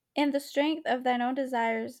And the strength of thine own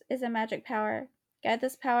desires is a magic power. Guide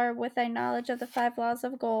this power with thy knowledge of the 5 laws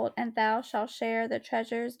of gold, and thou shalt share the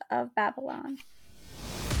treasures of Babylon.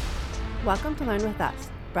 Welcome to Learn with Us,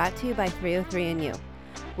 brought to you by 303andU.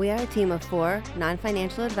 We are a team of 4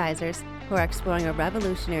 non-financial advisors who are exploring a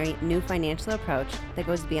revolutionary new financial approach that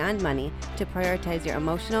goes beyond money to prioritize your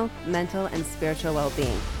emotional, mental, and spiritual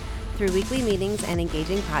well-being. Through weekly meetings and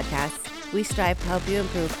engaging podcasts, we strive to help you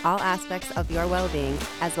improve all aspects of your well-being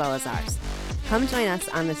as well as ours. Come join us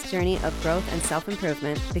on this journey of growth and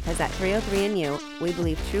self-improvement because at 303andU, we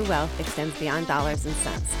believe true wealth extends beyond dollars and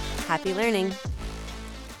cents. Happy learning!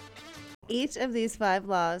 Each of these 5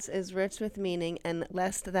 laws is rich with meaning, and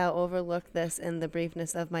lest thou overlook this in the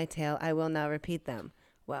briefness of my tale, I will now repeat them.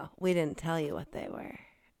 Well, we didn't tell you what they were,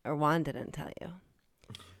 or Juan didn't tell you.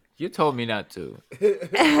 You told me not to.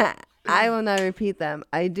 I will now repeat them.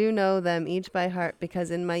 I do know them each by heart because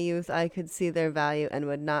in my youth I could see their value and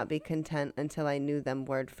would not be content until I knew them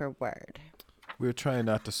word for word. We're trying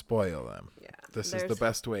not to spoil them. Yeah. This is the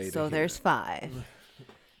best way to So hear there's it. 5.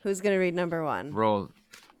 Who's going to read number 1? Roll.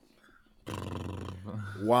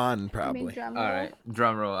 Juan, I mean, probably. drum All roll. right,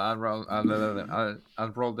 drum roll. I'll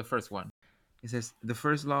roll the first one. It says the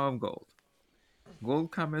first law of gold.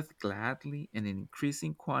 Gold cometh gladly and in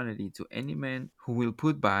increasing quantity to any man who will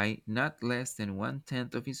put by not less than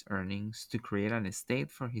 1/10 of his earnings to create an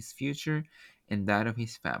estate for his future and that of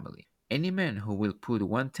his family. Any man who will put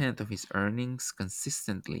 1/10 of his earnings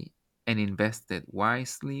consistently and invest it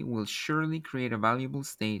wisely will surely create a valuable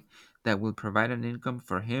estate that will provide an income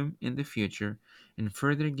for him in the future and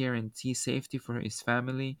further guarantee safety for his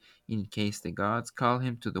family in case the gods call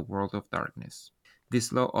him to the world of darkness.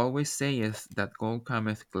 This law always saith that gold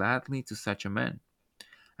cometh gladly to such a man.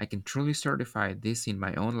 I can truly certify this in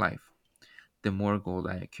my own life. The more gold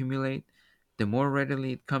I accumulate, the more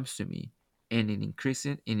readily it comes to me, and in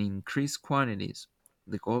increased quantities.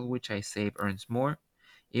 The gold which I save earns more,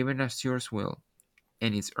 even as yours will,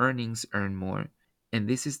 and its earnings earn more. And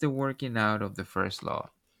this is the working out of the first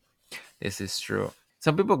law. This is true.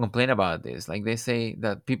 Some people complain about this. Like they say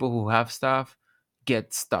that people who have stuff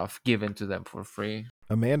get stuff given to them for free.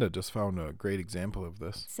 Amanda just found a great example of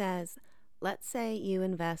this. Says, let's say you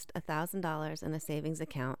invest $1,000 in a savings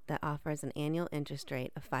account that offers an annual interest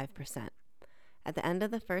rate of 5%. At the end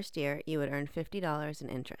of the first year, you would earn $50 in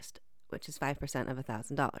interest, which is 5% of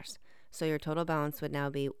 $1,000. So your total balance would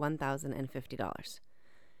now be $1,050.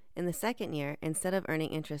 In the second year, instead of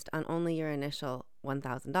earning interest on only your initial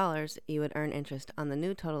 $1,000, you would earn interest on the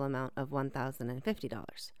new total amount of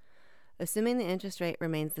 $1,050. Assuming the interest rate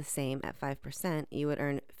remains the same at 5%, you would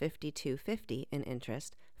earn $5,250 in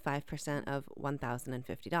interest, 5% of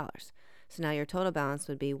 $1,050. So now your total balance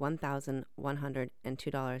would be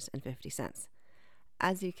 $1,102.50.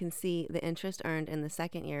 As you can see, the interest earned in the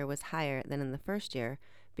second year was higher than in the first year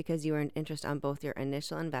because you earned interest on both your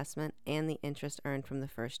initial investment and the interest earned from the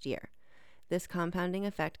first year. This compounding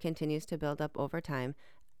effect continues to build up over time,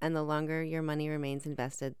 and the longer your money remains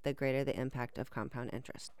invested, the greater the impact of compound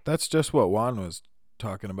interest. That's just what Juan was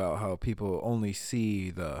talking about, how people only see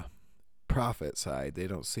the profit side. They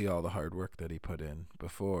don't see all the hard work that he put in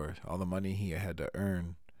before, all the money he had to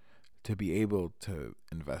earn to be able to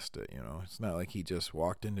invest it. It's not like he just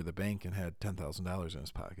walked into the bank and had $10,000 in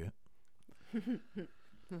his pocket.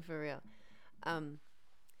 For real.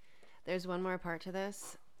 There's one more part to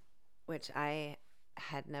this, which I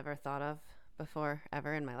had never thought of before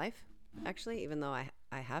ever in my life, actually, even though I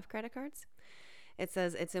have credit cards. It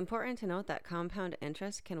says it's important to note that compound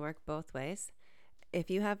interest can work both ways.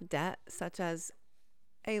 If you have debt, such as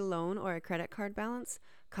a loan or a credit card balance,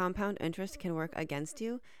 compound interest can work against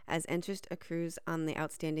you as interest accrues on the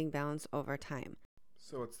outstanding balance over time.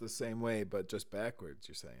 So it's the same way, but just backwards,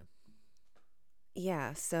 you're saying?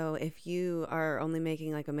 Yeah, so if you are only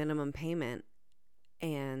making like a minimum payment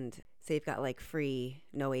and say you've got like free,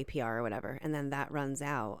 no APR or whatever, and then that runs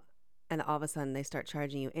out, and all of a sudden they start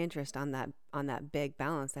charging you interest on that big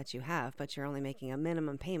balance that you have, but you're only making a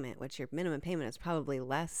minimum payment, which your minimum payment is probably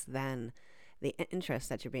less than the interest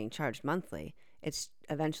that you're being charged monthly. It's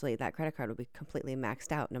eventually that credit card will be completely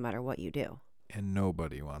maxed out no matter what you do. And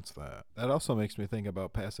nobody wants that. That also makes me think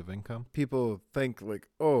about passive income. People think like,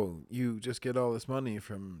 oh, you just get all this money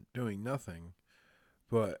from doing nothing.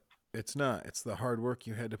 But it's not. It's the hard work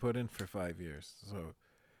you had to put in for 5 years. So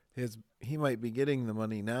he might be getting the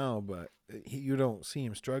money now, but you don't see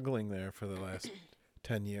him struggling there for the last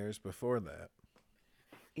 10 years before that.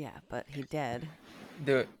 Yeah, but he did.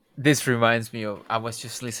 This reminds me of I was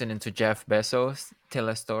just listening to Jeff Bezos tell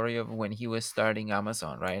a story of when he was starting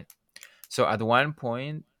Amazon, right? So at one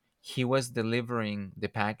point, he was delivering the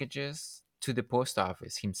packages to the post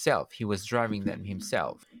office himself. He was driving them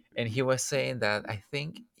himself, and he was saying that I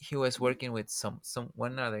think he was working with some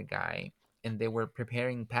one other guy, and they were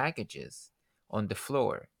preparing packages on the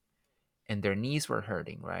floor, and their knees were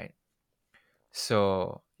hurting, right?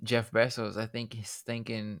 So Jeff Bezos, I think he's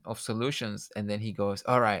thinking of solutions, and then he goes,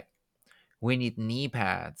 "All right, we need knee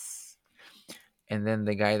pads." And then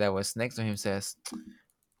the guy that was next to him says,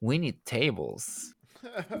 "We need tables."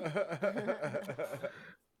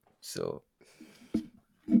 So,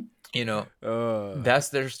 you know, uh, that's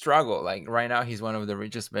their struggle. Like right now, he's one of the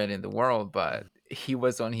richest men in the world, but he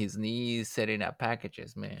was on his knees setting up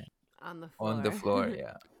packages, man, On the on the floor. floor.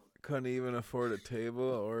 Yeah. couldn't even afford a table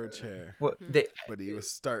or a chair, Well, they, but he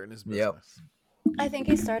was starting his yep. business. I think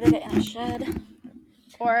he started it in a shed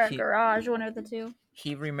or a He garage, one of the two.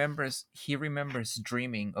 he remembers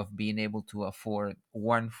dreaming of being able to afford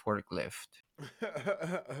one forklift.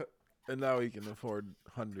 And now he can afford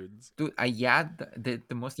hundreds. Dude, a yacht, the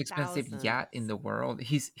most expensive yacht in Thousands. the world.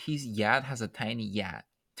 His yacht has a tiny yacht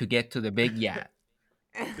to get to the big yacht.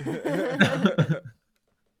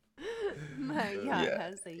 My yacht Yeah,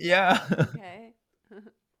 has a yacht. yeah. Okay.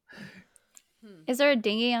 Is there a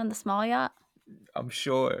dinghy on the small yacht? I'm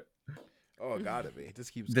sure Oh, gotta be. It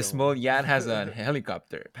just keeps the going. small yacht has a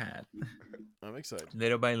helicopter pad. I'm excited.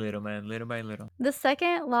 Little by little, man, little by little. The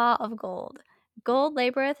second law of gold. Gold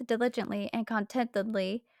laboreth diligently and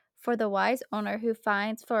contentedly for the wise owner who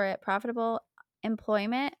finds for it profitable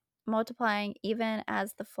employment, multiplying even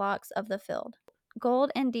as the flocks of the field.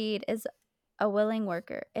 Gold indeed is a willing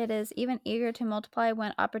worker. It is even eager to multiply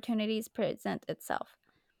when opportunities present itself.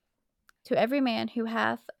 To every man who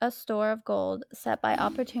hath a store of gold set by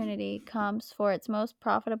opportunity comes for its most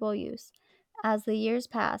profitable use. As the years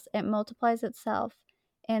pass, it multiplies itself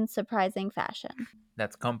in surprising fashion.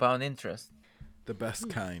 That's compound interest. The best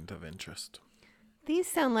kind of interest. These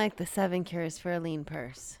sound like the 7 cures for a lean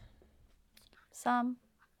purse. Some.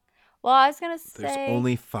 Well, I was going to There's say,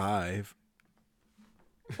 only 5.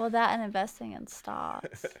 well, that and investing in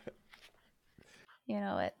stocks. It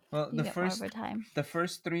Well, you get more over time. the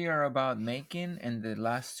first three are about making, and the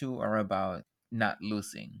last two are about not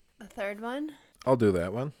losing. The third one? I'll do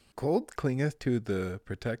that one. Gold clingeth to the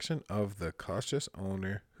protection of the cautious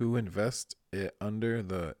owner who invests it under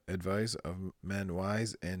the advice of men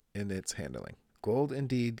wise and in its handling. Gold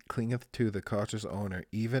indeed clingeth to the cautious owner,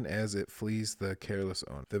 even as it flees the careless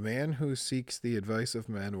owner. The man who seeks the advice of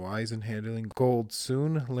men wise in handling gold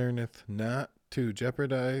soon learneth not to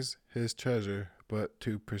jeopardize his treasure, but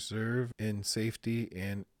to preserve in safety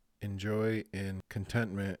and enjoy in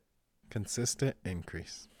contentment consistent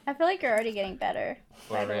increase. I feel like you're already getting better,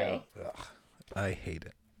 by the real. way. Ugh, I hate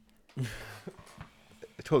it.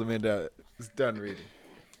 I told Amanda it's done reading.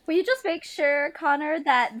 Will you just make sure, Connor,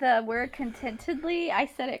 that the word contentedly, I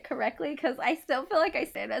said it correctly? Because I still feel like I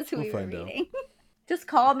said it as We'll we were find out. reading. Just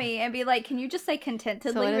call me and be like, can you just say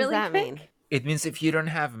contentedly So what does really that quick? mean? It means if you don't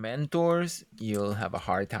have mentors, you'll have a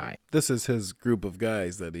hard time. This is his group of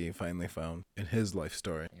guys that he finally found in his life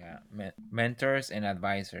story. Yeah, mentors and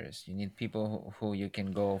advisors. You need people who you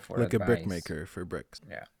can go for Like advice. a brickmaker for bricks.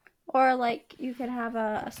 Yeah. Or like you could have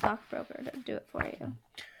a stockbroker to do it for you.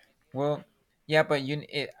 Well, yeah, but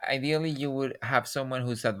ideally you would have someone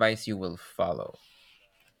whose advice you will follow.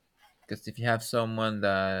 Because if you have someone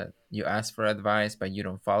that you ask for advice but you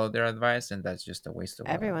don't follow their advice, then that's just a waste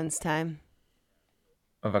Everyone's time.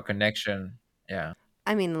 of a connection. Yeah,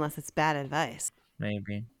 I mean, unless it's bad advice.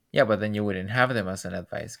 maybe. Yeah, but then you wouldn't have them as an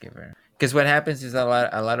advice giver. Because what happens is a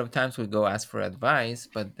lot of times we go ask for advice,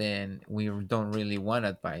 but then we don't really want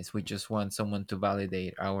advice. We just want someone to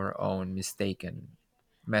validate our own mistaken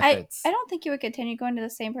I methods. don't think you would continue going to the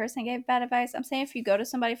same person and gave bad advice. I'm saying if you go to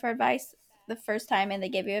somebody for advice the first time and they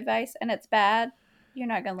give you advice and it's bad, you're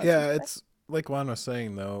not going to listen Yeah, to it. it's like Juan was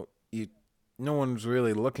saying, though. No one's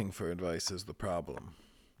really looking for advice is the problem.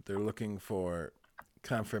 They're looking for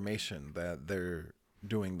confirmation that they're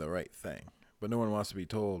doing the right thing. But no one wants to be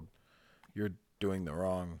told, you're doing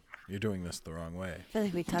this the wrong way. I feel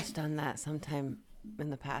like we touched on that sometime in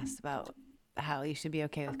the past about how you should be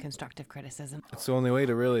okay with constructive criticism. It's the only way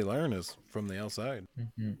to really learn is from the outside.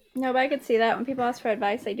 Mm-hmm. No, but I could see that when people ask for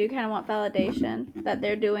advice, they do kind of want validation that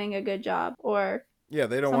they're doing a good job or Yeah,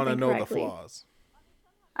 they don't want to something know correctly. the flaws.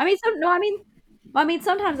 I mean,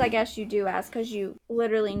 sometimes I guess you do ask because you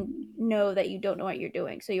literally know that you don't know what you're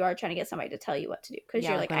doing. So you are trying to get somebody to tell you what to do because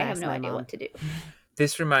Yeah, you're like like, when I I have asked no my idea mom. what to do.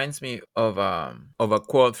 This reminds me of a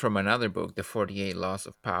quote from another book, The 48 Laws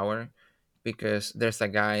of Power, because there's a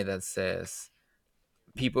guy that says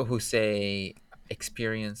people who say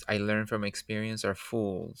I learn from experience are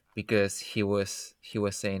fools, because he was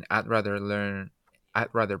saying I'd rather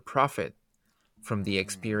profit from the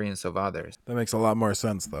experience of others, That makes a lot more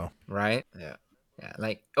sense, though. right? Yeah. Yeah,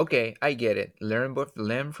 like okay, I get it.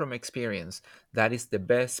 Learn from experience. That is the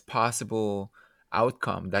best possible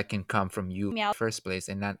outcome that can come from you in Meow. the first place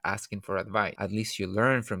and not asking for advice. At least you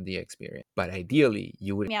learn from the experience. But ideally,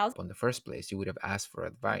 you would Meows. on the first place, you would have asked for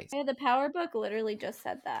advice. Yeah, the power book literally just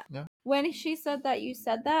said that. Yeah. When she said that you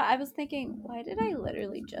said that, I was thinking, why did I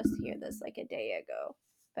literally just hear this like a day ago?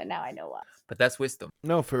 But now I know why. But that's wisdom.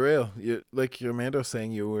 No, for real. You like Amanda's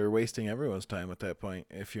saying, you were wasting everyone's time at that point.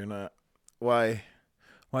 If you're not, why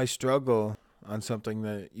struggle on something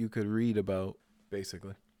that you could read about,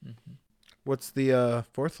 basically? Mm-hmm. What's the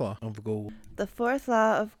fourth law of gold? The fourth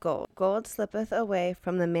law of gold. Gold slippeth away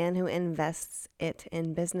from the man who invests it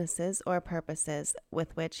in businesses or purposes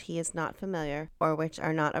with which he is not familiar, or which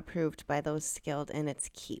are not approved by those skilled in its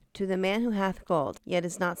keep. To the man who hath gold, yet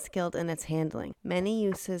is not skilled in its handling, many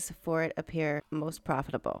uses for it appear most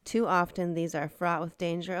profitable. Too often these are fraught with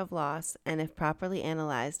danger of loss, and if properly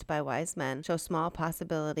analyzed by wise men, show small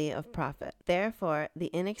possibility of profit. Therefore, the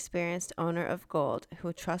inexperienced owner of gold,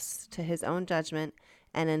 who trusts to his own judgment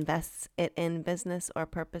and invests it in business or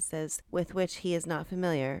purposes with which he is not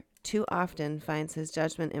familiar, too often finds his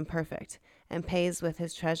judgment imperfect, and pays with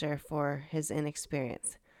his treasure for his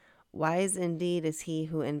inexperience. Wise indeed is he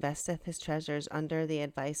who investeth his treasures under the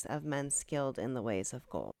advice of men skilled in the ways of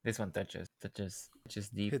gold. This one touches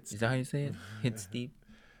deep. Hits Is that how you say it? Hits deep.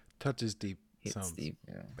 Touches deep. Hits Sounds deep.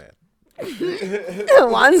 Yeah. bad.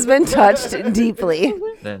 One's been touched deeply.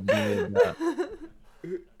 Then leave it up.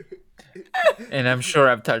 And I'm sure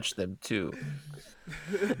I've touched them too.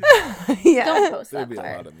 Yeah. Don't post There'd that be a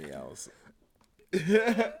part. lot of meows.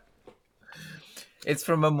 It's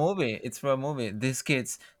from a movie. These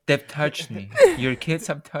kids, they've touched me. Your kids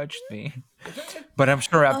have touched me. But I'm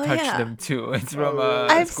sure I've Oh, touched yeah. them too. It's from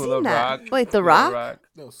I've School seen of that. Rock. Wait, The School of Rock?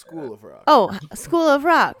 No, School of Rock. Oh, School of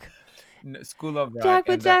Rock. No, School of Rock. Jack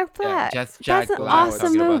with and Jack yeah, Black. just That's Jack an Black awesome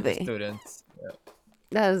talking about the movie. students. Yeah.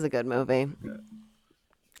 That is a good movie.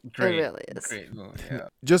 Great. It really is. Great movie. Yeah.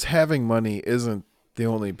 Just having money isn't the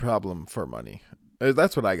only problem for money.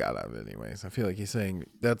 That's what I got out of it anyways. I feel like he's saying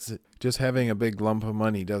that's just having a big lump of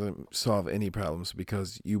money doesn't solve any problems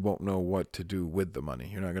because you won't know what to do with the money.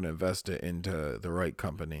 You're not going to invest it into the right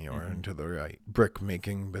company or into the right brick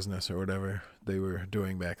making business or whatever they were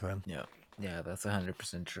doing back then. Yeah. Yeah, that's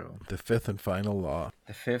 100% true. The fifth and final law.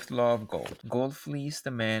 The fifth law of gold. Gold flees the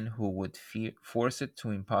man who would force it to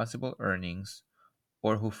impossible earnings,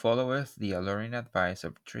 or who followeth the alluring advice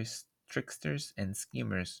of tricksters and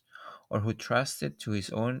schemers, or who trusted to his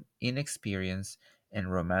own inexperience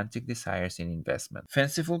and romantic desires in investment.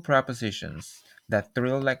 Fanciful propositions that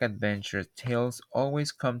thrill like adventure tales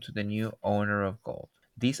always come to the new owner of gold.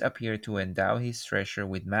 These appear to endow his treasure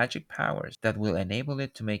with magic powers that will enable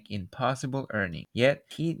it to make impossible earning. Yet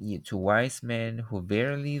heed ye to wise men who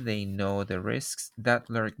verily they know the risks that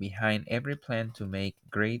lurk behind every plan to make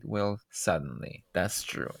great wealth suddenly. That's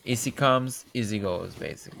true. Easy comes, easy goes,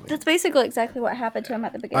 basically. That's basically exactly what happened to him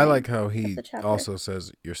at the beginning. I like how he the chapter. also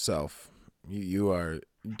says yourself. Your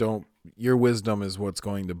wisdom is what's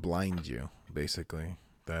going to blind you, basically.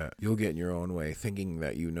 That you'll get in your own way thinking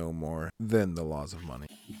that you know more than the laws of money.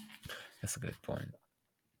 That's a good point.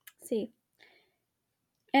 See.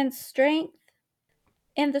 And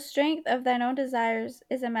the strength of thine own desires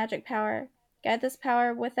is a magic power. Guide this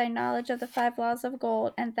power with thy knowledge of the 5 laws of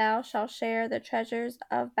gold, and thou shalt share the treasures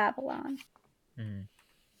of Babylon. Yeah,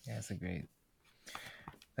 that's a great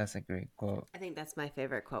quote. I think that's my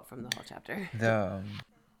favorite quote from the whole chapter.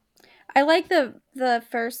 I like the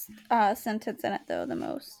first sentence in it though the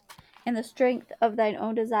most. And the strength of thine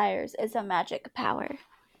own desires is a magic power.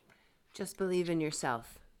 Just believe in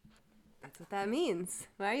yourself. That's what that means.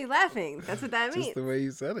 Why are you laughing? That's what that means. Just the way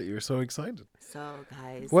you said it, you're so excited. So,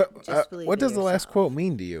 guys, What just believe what in does the last yourself. quote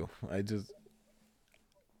mean to you?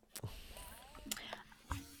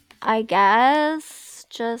 I guess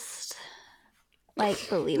just like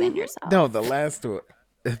believe in yourself. No, the last one.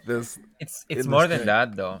 This It's more than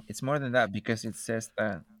that though. It's more than that because it says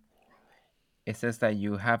that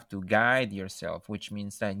you have to guide yourself, which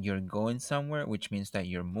means that you're going somewhere, which means that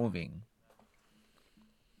you're moving.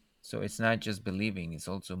 So it's not just believing, it's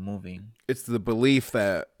also moving. It's the belief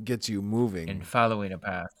that gets you moving and following a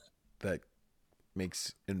path that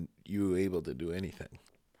makes you able to do anything.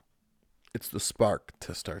 It's the spark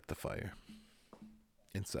to start the fire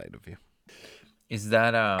inside of you. Is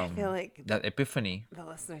that I feel like that epiphany? the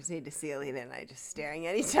listeners need to see Alina and I just staring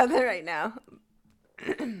at each other right now.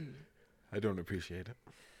 I don't appreciate it.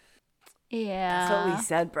 Yeah. That's what we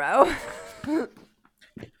said, bro.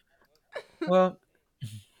 Well,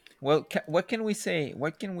 Well, what can we say?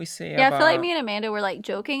 What can we say Yeah, I feel like about? me and Amanda were like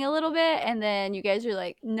joking a little bit, and then you guys are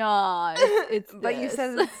like, "Nah, it's But you this."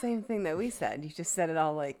 said the same thing that we said. You just said it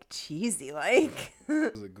all like cheesy, like.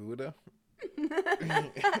 Was it Gouda?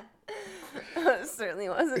 Certainly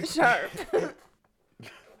wasn't sharp.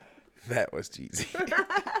 That was cheesy.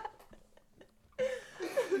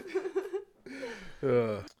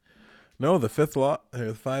 No, the fifth law, or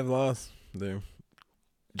the 5 laws, they're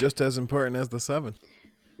just as important as the 7.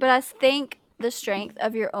 But I think the strength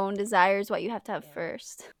of your own desire is what you have to have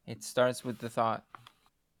first. It starts with the thought.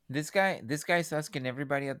 This guy's asking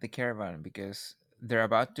everybody at the caravan because they're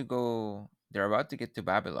about to go. They're about to get to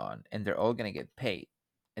Babylon, and they're all gonna get paid,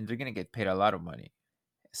 and they're gonna get paid a lot of money.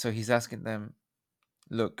 So he's asking them,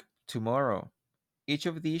 "Look, tomorrow, each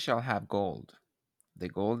of thee shall have gold. The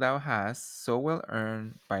gold thou hast, so well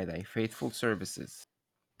earned by thy faithful services.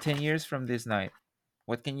 10 years from this night,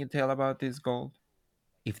 what can you tell about this gold?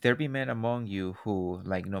 If there be men among you who,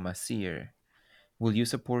 like Nomasir, will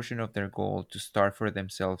use a portion of their gold to start for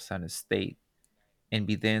themselves an estate, and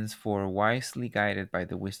be thenceforth wisely guided by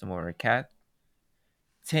the wisdom of our cat,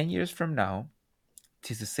 10 years from now,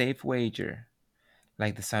 'tis a safe wager,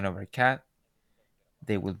 like the son of our cat,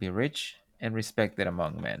 they will be rich and respected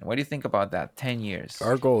among men." What do you think about that? 10 years.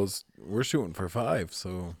 Our goal is we're shooting for 5,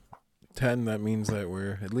 so 10, that means that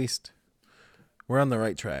we're on the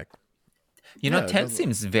right track. Yeah, 10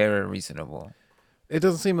 seems very reasonable. it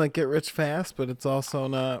doesn't seem like get rich fast, but it's also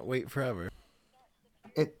not wait forever.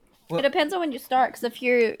 It It depends on when you start, because if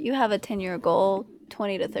you have a 10-year goal,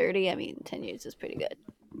 20 to 30, I mean, 10 years is pretty good.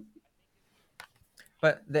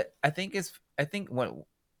 But I think what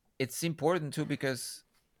it's important too because,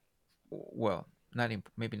 well,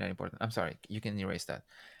 maybe not important. I'm sorry. You can erase that.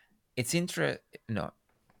 It's No,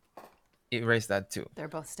 erase that too. They're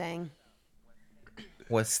both staying.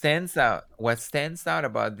 What stands out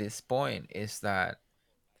about this point is that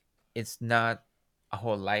it's not a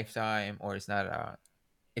whole lifetime, or it's not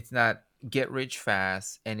get rich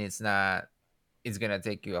fast, and it's gonna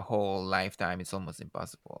take you a whole lifetime. It's almost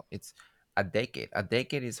impossible. It's a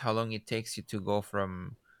decade is how long it takes you to go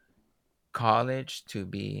from college to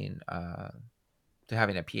being to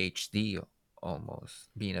having a PhD, almost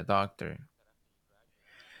being a doctor.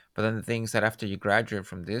 But then the things that after you graduate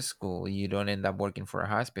from this school, you don't end up working for a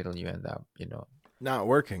hospital. You end up, Not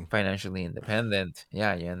working. financially independent.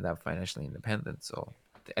 Yeah, you end up financially independent. So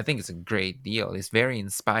I think it's a great deal. It's very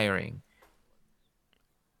inspiring,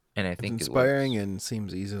 and I It's think it inspiring works. and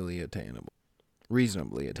seems easily attainable.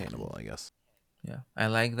 Reasonably attainable, I guess. Yeah, I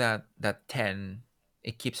like that 10.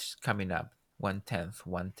 It keeps coming up. 1/10,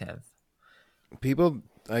 1/10. People,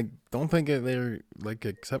 I don't think they're like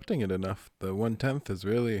accepting it enough. The 1/10 is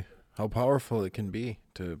really how powerful it can be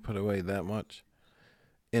to put away that much,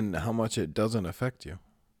 and how much it doesn't affect you.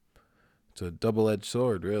 It's a double-edged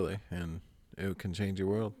sword, really, and it can change your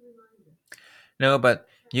world. No, but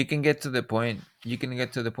you can get to the point. You can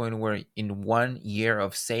get to the point where in 1 year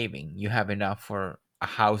of saving, you have enough for a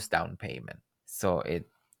house down payment. So it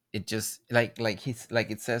just like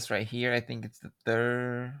it says right here. I think it's the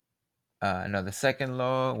third. No, the second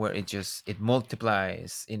law, where it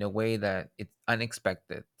multiplies in a way that it's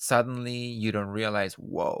unexpected. Suddenly, you don't realize,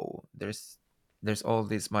 whoa, there's all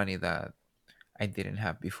this money that I didn't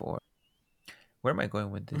have before. Where am I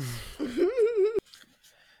going with this?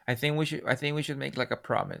 I think we should make like a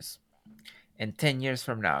promise, and 10 years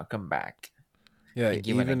from now, come back Yeah, and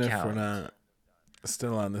give an even if we're account not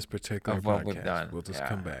still on this particular of what we've podcast, done. we'll just Yeah,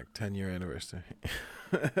 come back. 10-year anniversary.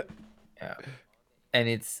 yeah. And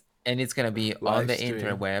it's gonna be on Live the stream.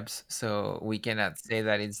 interwebs, so we cannot say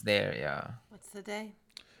that it's there. Yeah. What's the day?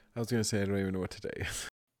 I was gonna say I don't even know what today is.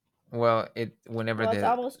 Well, it whenever Well, it's the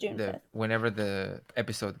almost June the 5th. whenever the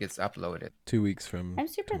episode gets uploaded. 2 weeks from I'm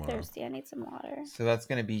super tomorrow. thirsty. I need some water. So that's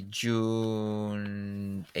gonna be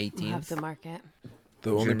June We'll have 18th. to mark it.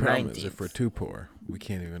 The only June problem is if 19th. we're too poor, we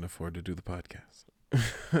can't even afford to do the podcast.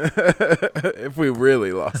 If we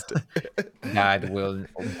really lost it. That will,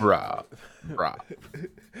 bruh.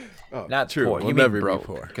 Oh, Not true. poor. We'll You mean never be broke?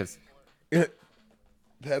 poor. Because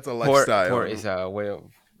That's a poor lifestyle. is a way of,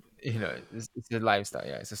 it's a lifestyle.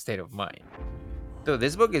 Yeah, it's a state of mind. So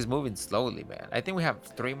this book is moving slowly, man. I think we have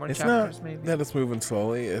 3 more It's chapters, not maybe. that it's moving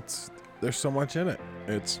slowly. There's so much in it.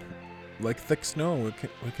 It's like thick snow.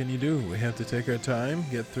 What can you do? We have to take our time,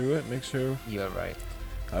 get through it, make sure You're right.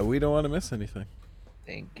 we don't want to miss anything.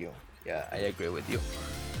 Thank you. Yeah, I agree with you.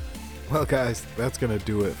 Well, guys, that's going to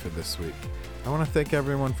do it for this week. I want to thank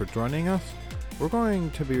everyone for joining us. We're going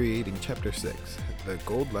to be reading Chapter 6, The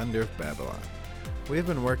Gold Lender of Babylon. We have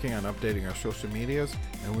been working on updating our social medias,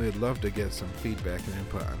 and we would love to get some feedback and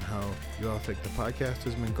input on how you all think the podcast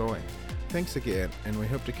has been going. Thanks again, and we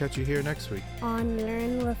hope to catch you here next week On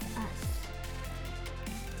Learn With